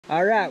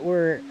All right,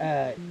 we're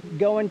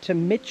going to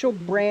Mitchell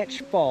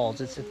Branch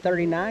Falls. It's a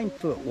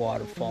 39-foot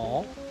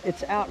waterfall.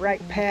 It's out right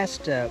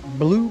past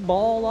Blue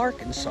Ball,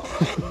 Arkansas.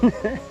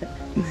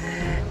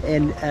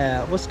 And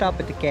we'll stop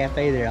at the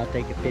cafe there. I'll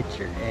take a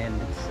picture.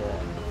 And it's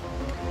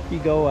you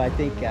go, I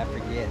think, I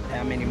forget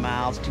how many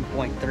miles,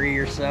 2.3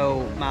 or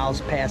so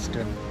miles past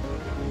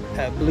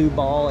Blue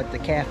Ball at the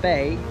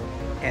cafe,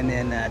 and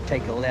then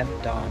take a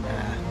left on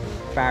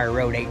Fire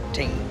Road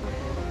 18.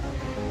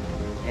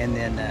 And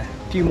then a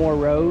few more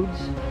roads,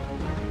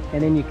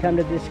 and then you come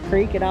to this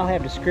creek, and I'll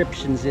have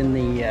descriptions in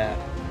the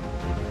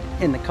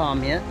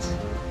comments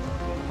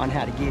on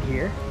how to get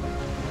here.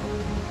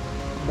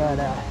 But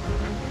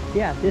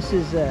yeah, this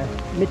is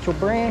Mitchell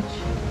Branch.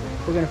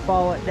 We're gonna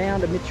follow it down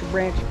to Mitchell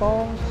Branch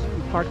Falls.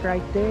 We park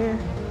right there.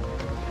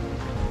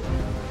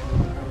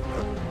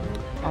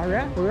 All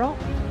right, we're off.